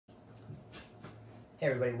Hey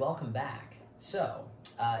everybody, welcome back. So,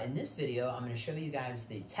 in this video, I'm going to show you guys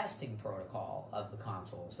the testing protocol of the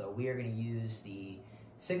console. So we are going to use the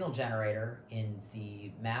signal generator in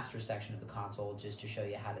the master section of the console just to show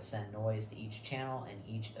you how to send noise to each channel and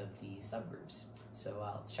each of the subgroups. So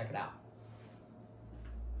let's check it out.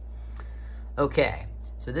 Okay,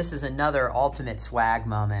 so this is another ultimate swag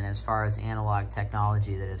moment as far as analog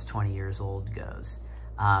technology that is 20 years old goes.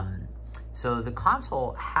 So the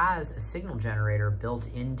console has a signal generator built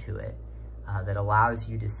into it that allows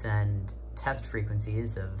you to send test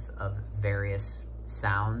frequencies of various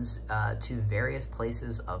sounds to various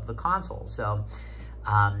places of the console. So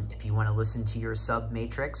if you want to listen to your sub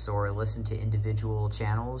matrix or listen to individual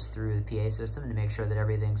channels through the PA system to make sure that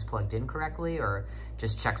everything's plugged in correctly, or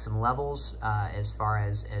just check some levels as far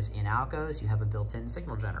as in-out goes, you have a built-in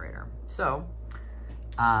signal generator. So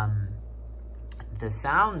the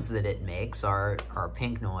sounds that it makes are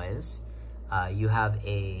pink noise. You have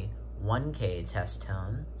a 1K test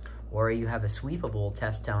tone, or you have a sweepable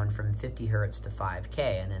test tone from 50 hertz to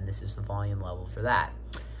 5K, and then this is the volume level for that.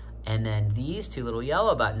 And then these two little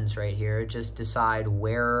yellow buttons right here just decide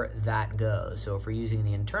where that goes. So if we're using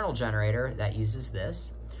the internal generator, that uses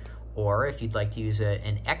this. Or if you'd like to use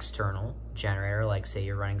an external generator, like say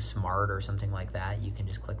you're running Smart or something like that, you can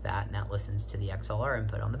just click that and that listens to the XLR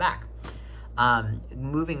input on the back.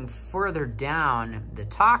 Moving further down the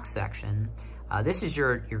talk section, this is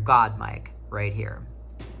your God mic right here.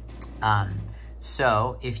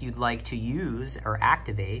 So if you'd like to use or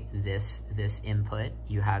activate this input,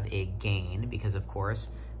 you have a gain, because of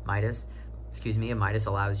course Midas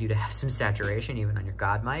allows you to have some saturation even on your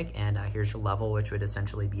God mic, and here's your level, which would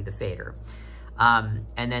essentially be the fader. And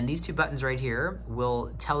then these two buttons right here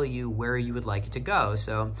will tell you where you would like it to go.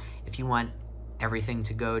 So if you want everything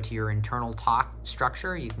to go to your internal talk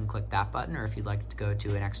structure, you can click that button, or if you'd like it to go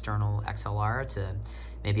to an external XLR to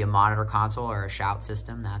maybe a monitor console or a shout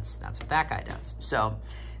system, that's what that guy does. So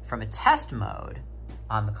from a test mode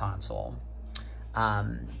on the console,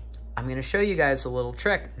 I'm going to show you guys a little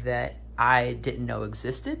trick that I didn't know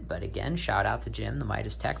existed, but again, shout out to Jim, the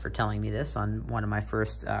Midas Tech, for telling me this on one of my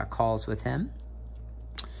first calls with him.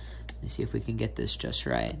 Let me see if we can get this just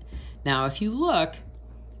right. Now, if you look,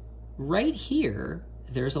 right here,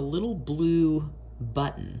 there's a little blue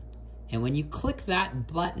button. And when you click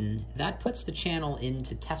that button, that puts the channel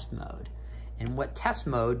into test mode. And what test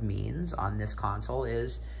mode means on this console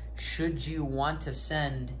is, should you want to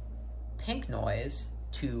send pink noise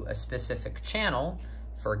to a specific channel,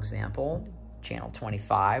 for example, channel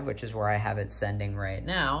 25, which is where I have it sending right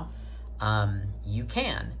now, you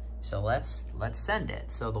can. So let's send it.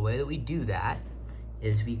 So the way that we do that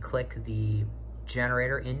is we click the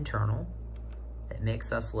generator internal that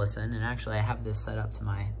makes us listen, and actually I have this set up to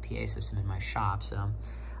my PA system in my shop, so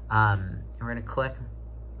we're going to click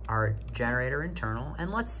our generator internal,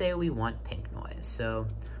 and let's say we want pink noise. So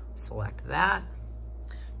select that,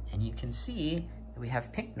 and you can see that we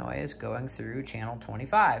have pink noise going through channel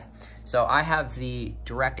 25. So I have the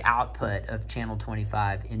direct output of channel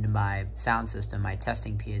 25 into my sound system, my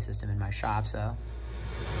testing PA system in my shop, so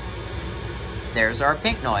there's our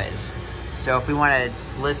pink noise. So if we want to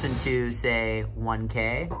listen to, say,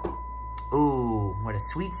 1K, ooh, what a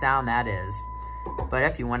sweet sound that is. But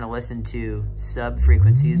if you want to listen to sub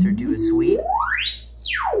frequencies or do a sweep,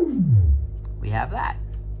 we have that.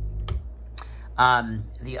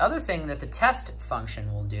 The other thing that the test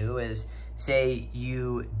function will do is, say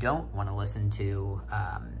you don't want to listen to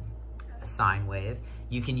a sine wave,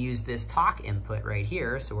 you can use this talk input right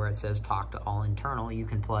here. So where it says talk to all internal, you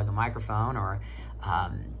can plug a microphone or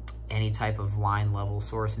any type of line level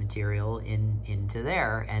source material into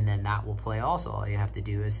there, and then that will play also. All you have to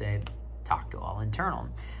do is say talk to all internal.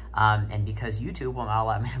 And because YouTube will not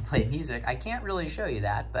allow me to play music, I can't really show you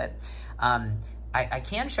that, but I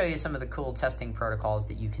can show you some of the cool testing protocols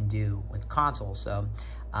that you can do with console. So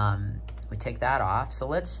we take that off. So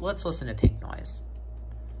let's listen to pink noise.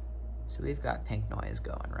 So we've got pink noise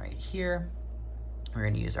going right here. We're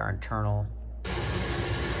going to use our internal.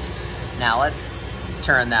 Now let's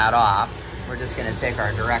turn that off. We're just going to take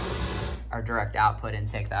our direct output and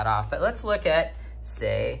take that off. But let's look at,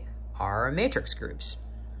 say, our matrix groups.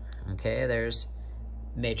 Okay, there's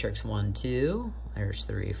matrix 1, 2, there's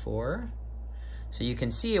 3, 4. So you can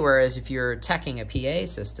see, whereas if you're teching a PA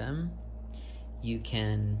system, you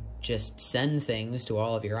can just send things to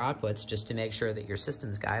all of your outputs just to make sure that your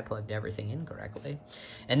systems guy plugged everything in correctly.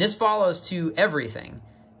 And this follows to everything.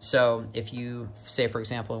 So if you, say for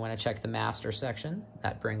example, we want to check the master section,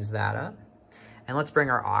 that brings that up. And let's bring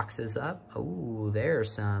our auxes up. Oh,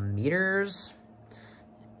 there's some meters.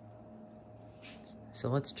 So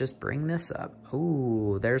let's just bring this up.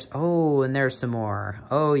 Oh, and there's some more.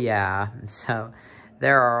 Oh yeah, so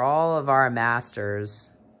there are all of our masters.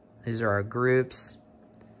 These are our groups.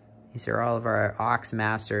 These are all of our aux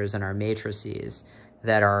masters and our matrices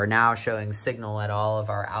that are now showing signal at all of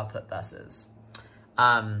our output buses.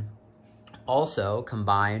 Also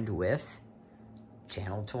combined with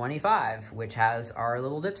channel 25, which has our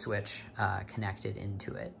little dip switch connected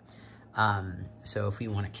into it. So if we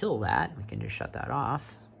want to kill that, we can just shut that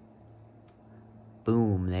off.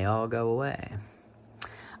 Boom, they all go away.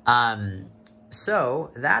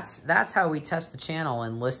 So that's how we test the channel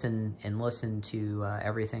and listen to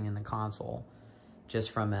everything in the console,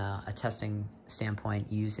 just from a testing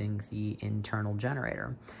standpoint using the internal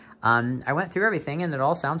generator. I went through everything and it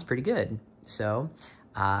all sounds pretty good. So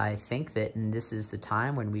I think that this is the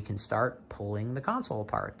time when we can start pulling the console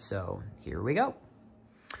apart. So here we go.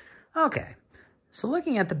 Okay, so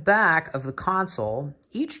looking at the back of the console,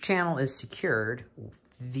 each channel is secured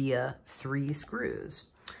via 3 screws.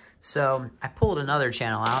 So I pulled another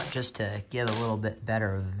channel out just to give a little bit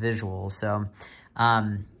better visual. So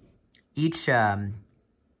each, in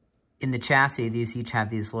the chassis, these each have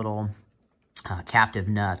these little captive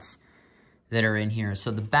nuts that are in here.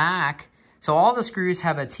 So the back, so all the screws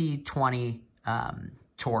have a T20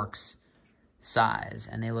 Torx size,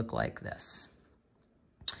 and they look like this.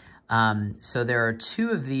 So there are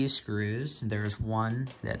 2 of these screws. There's one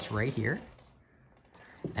that's right here.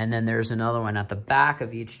 And then there's another one at the back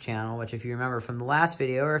of each channel, which if you remember from the last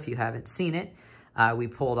video, or if you haven't seen it, we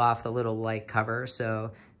pulled off the little light cover.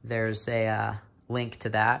 So there's a link to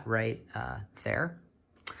that right there.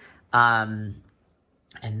 And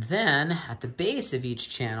then at the base of each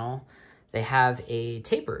channel, they have a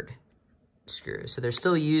tapered screw. So they're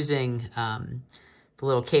still using the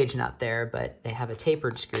little cage nut there, but they have a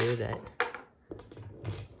tapered screw that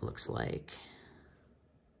looks like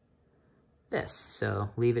this. So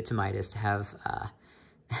leave it to Midas to have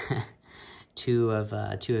two of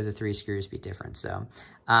the 3 screws be different. So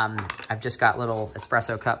I've just got little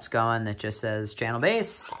espresso cups going that just says channel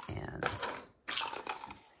base and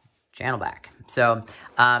channel back. So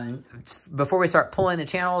before we start pulling the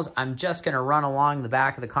channels, I'm just going to run along the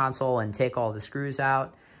back of the console and take all the screws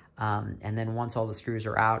out. And then once all the screws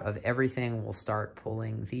are out of everything, we'll start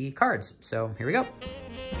pulling the cards. So here we go.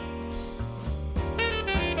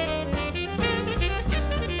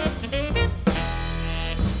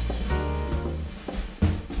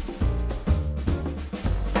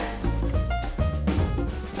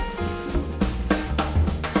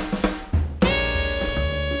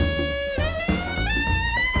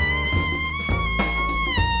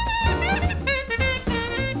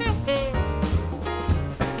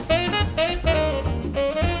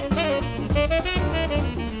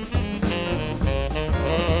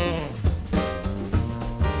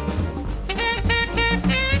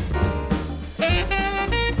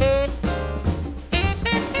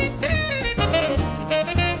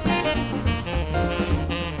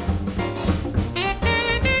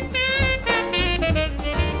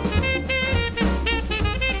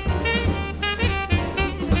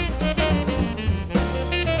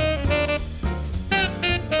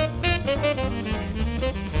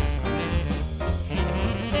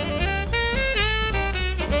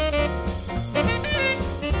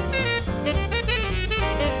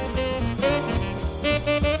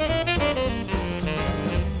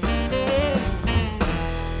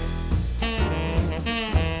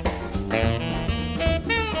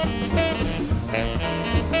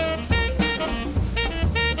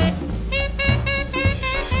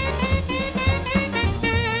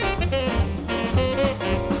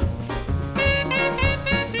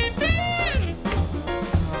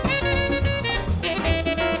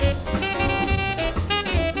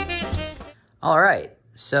 All right,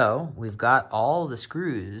 so we've got all the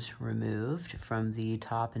screws removed from the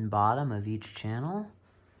top and bottom of each channel.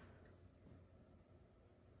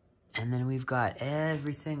 And then we've got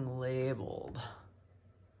everything labeled.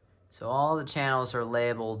 So all the channels are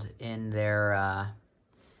labeled in their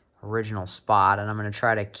original spot, and I'm going to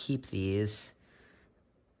try to keep these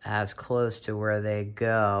as close to where they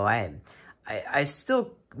go. I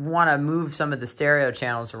still want to move some of the stereo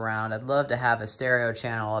channels around. I'd love to have a stereo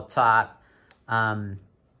channel up top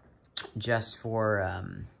just for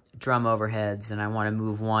drum overheads, and I want to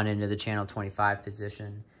move one into the channel 25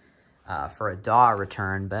 position for a DAW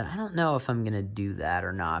return, but I don't know if I'm going to do that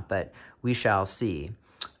or not, but we shall see.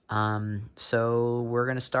 So we're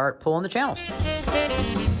going to start pulling the channels.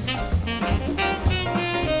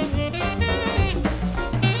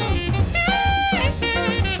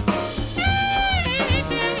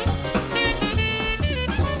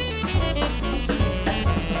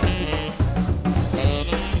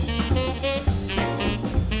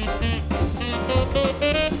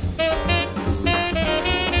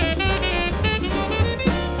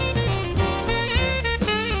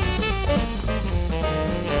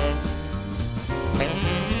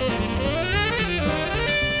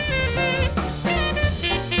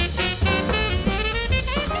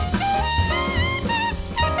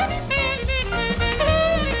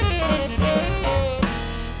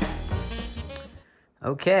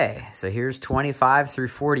 Okay, so here's 25 through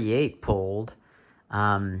 48 pulled.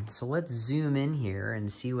 So let's zoom in here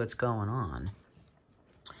and see what's going on.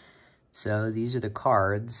 So these are the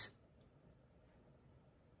cards.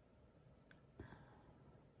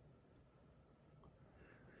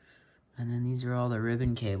 And then these are all the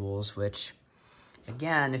ribbon cables, which,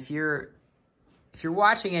 again, if you're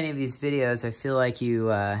watching any of these videos, I feel like you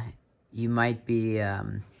might be,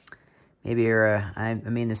 maybe you're I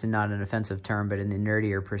mean this is not an offensive term, but in the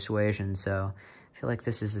nerdier persuasion. So I feel like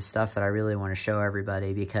this is the stuff that I really want to show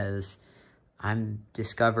everybody, because I'm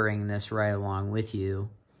discovering this right along with you.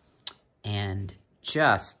 And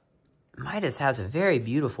just, Midas has a very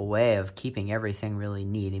beautiful way of keeping everything really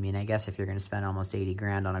neat. I mean, I guess if you're going to spend almost 80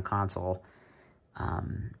 grand on a console,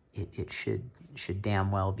 it should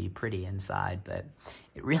damn well be pretty inside, but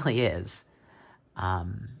it really is.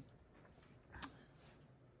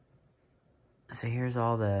 So here's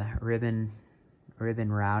all the ribbon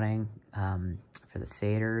routing for the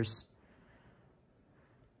faders.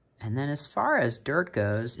 And then as far as dirt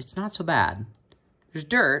goes, it's not so bad. There's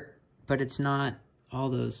dirt, but it's not all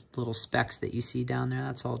those little specks that you see down there.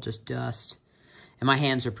 That's all just dust. And my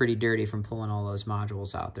hands are pretty dirty from pulling all those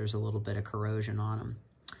modules out. There's a little bit of corrosion on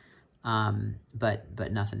them.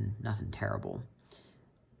 But nothing terrible.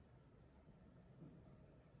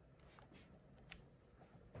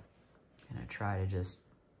 I'm gonna try to just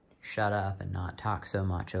shut up and not talk so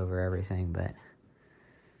much over everything, but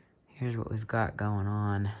here's what we've got going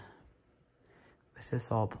on. With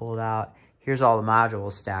this all pulled out, here's all the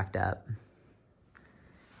modules stacked up,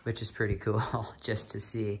 which is pretty cool just to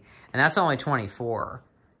see. And that's only 24.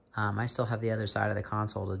 I still have the other side of the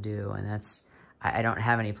console to do, and that's, I don't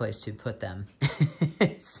have any place to put them.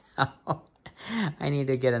 So I need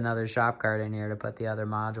to get another shop card in here to put the other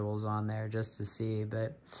modules on there just to see.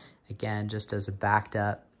 But again, just as a backed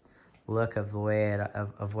up look of the way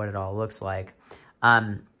of what it all looks like.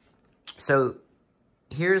 So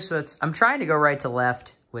here's what's, I'm trying to go right to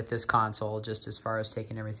left with this console, just as far as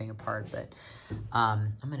taking everything apart, but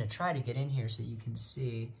I'm gonna try to get in here so you can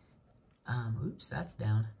see. Oops, that's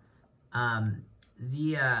down.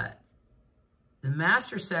 The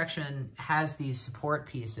master section has these support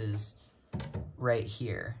pieces right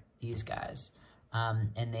here, these guys,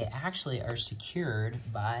 and they actually are secured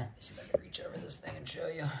by, let's see if I can reach over this thing and show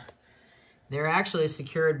you. They're actually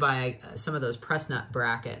secured by some of those press nut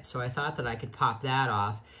brackets, so I thought that I could pop that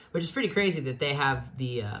off, which is pretty crazy that they have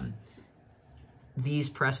the these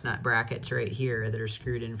press nut brackets right here that are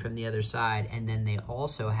screwed in from the other side, and then they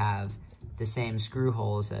also have the same screw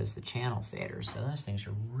holes as the channel faders, so those things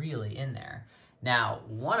are really in there. Now,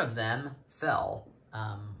 one of them fell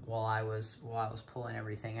while I was pulling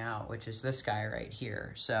everything out, which is this guy right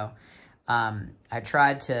here. So I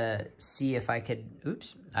tried to see if I could,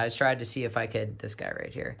 this guy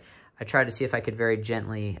right here. I tried to see if I could very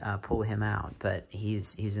gently pull him out, but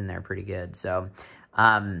he's in there pretty good. So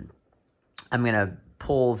I'm gonna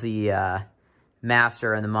pull the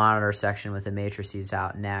master and the monitor section with the matrices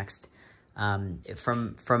out next.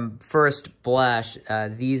 From first blush,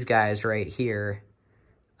 these guys right here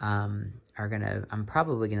I'm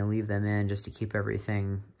probably gonna leave them in just to keep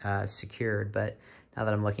everything secured, but now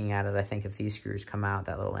that I'm looking at it, I think if these screws come out,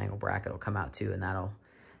 that little angle bracket will come out too, and that'll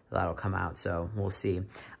come out, so we'll see.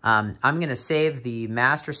 I'm gonna save the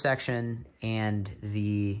master section and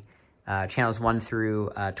the channels 1 through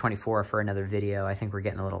 24 for another video. I think we're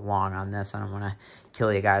getting a little long on this. I don't wanna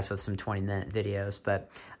kill you guys with some 20-minute videos, but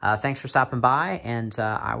thanks for stopping by, and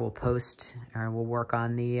I will post, or we'll work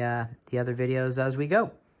on the other videos as we go.